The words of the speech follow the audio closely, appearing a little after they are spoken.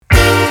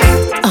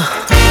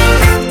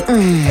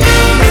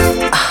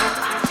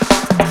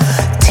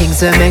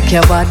Things will make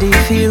your body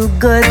feel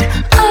good.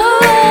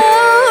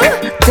 Oh,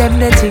 them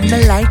the thing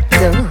I like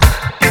though.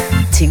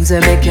 Things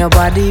will make your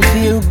body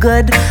feel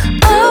good.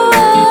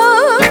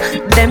 Oh,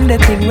 them the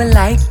thing we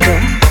like though.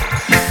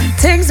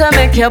 Things will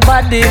make your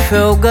body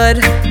feel good.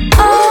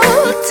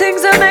 Oh,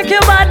 things will make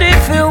your body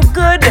feel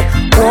good.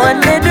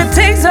 Only the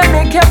things will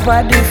make your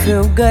body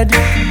feel good.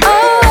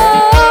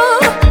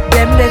 Oh,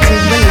 them the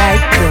thing we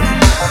like though.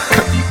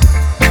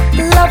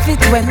 Love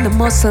it when the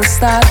muscles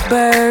start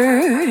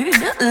burn.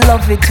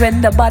 Love it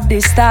when the body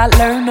start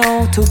learn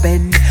how to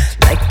bend.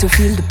 Like to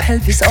feel the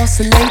pelvis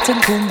oscillating,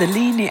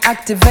 kundalini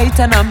activate,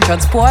 and I'm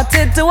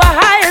transported to a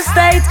higher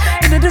state.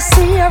 Into the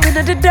sea or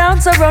into the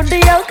dance around the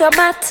yoga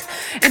mat.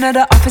 Into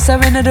the office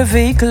or into the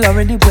vehicle or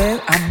anywhere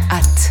I'm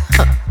at.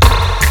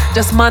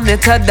 Just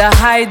monitor the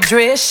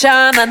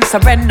hydration and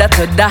surrender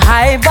to the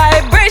high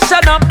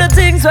vibration of the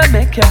things that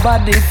make your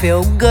body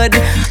feel good.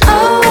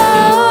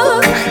 Oh,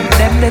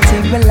 them the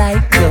things we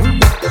like though.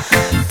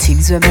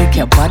 Things will make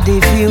your body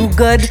feel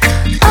good.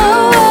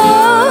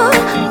 Oh,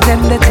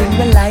 them the things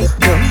we like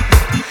though.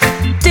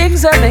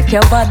 Things will make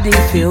your body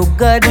feel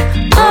good.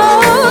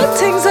 Oh,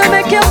 things will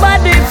make your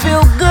body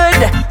feel good.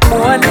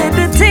 Only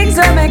the things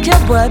that make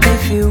your body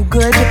feel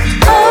good.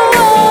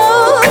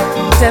 Oh,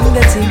 them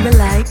the things we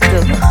like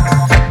though.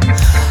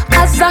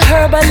 As a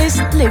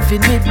herbalist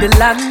living with the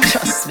land,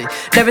 trust me,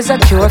 there is a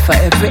cure for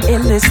every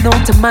illness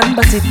known to man.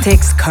 But it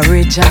takes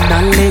courage and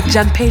knowledge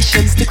and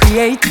patience to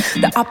create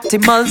the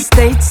optimal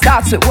state.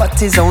 Starts with what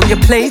is on your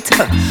plate.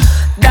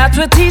 That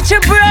will teach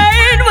your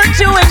brain what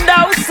you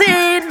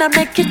endorsing and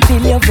make it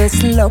fill your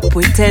vessel up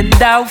with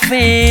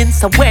endorphins.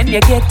 So when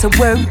you get to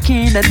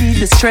working and need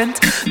the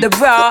strength, the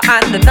raw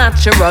and the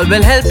natural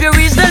will help you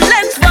reach the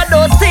length. For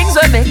those things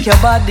will make your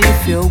body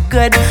feel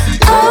good.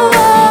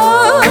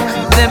 Oh,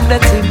 them the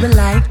things we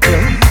like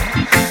though.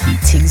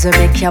 Things will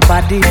make your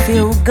body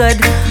feel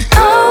good.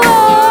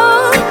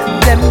 Oh,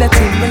 them the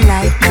things we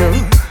like though.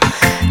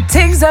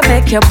 Things that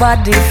make your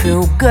body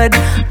feel good.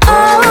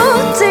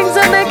 Oh, things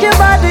that make your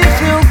body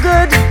feel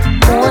good.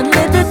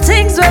 Only the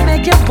things that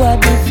make your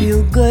body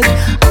feel good.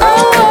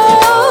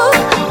 Oh,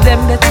 them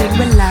the things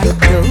we like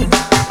though.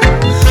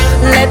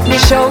 Let me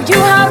show you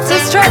how to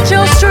stretch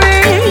your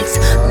strings.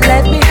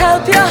 Let me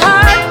help your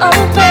heart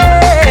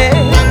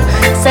open.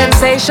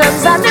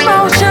 Sensations and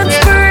emotions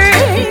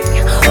spring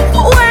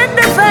when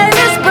the veil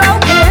is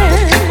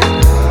broken.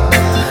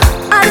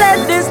 I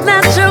let this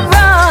natural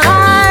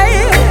high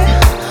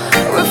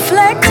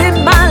reflect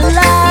in my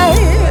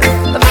life.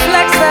 The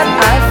flex that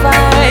I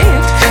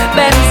find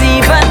bends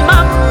even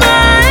my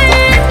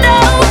mind.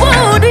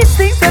 Oh, these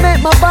things that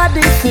make my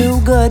body feel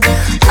good.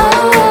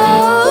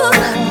 Oh,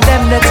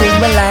 them the thing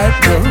we like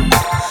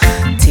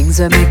though. Things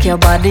that make your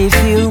body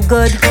feel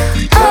good.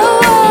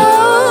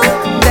 Oh,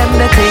 them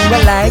the thing we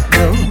like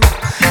though.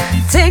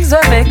 Things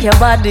that make your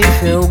body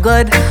feel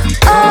good.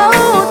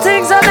 Oh,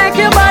 things that make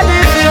your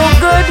body feel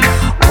good.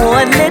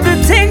 Only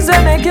the things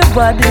that make your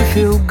body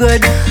feel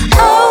good.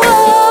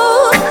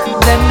 Oh,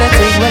 them the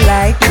thing we like.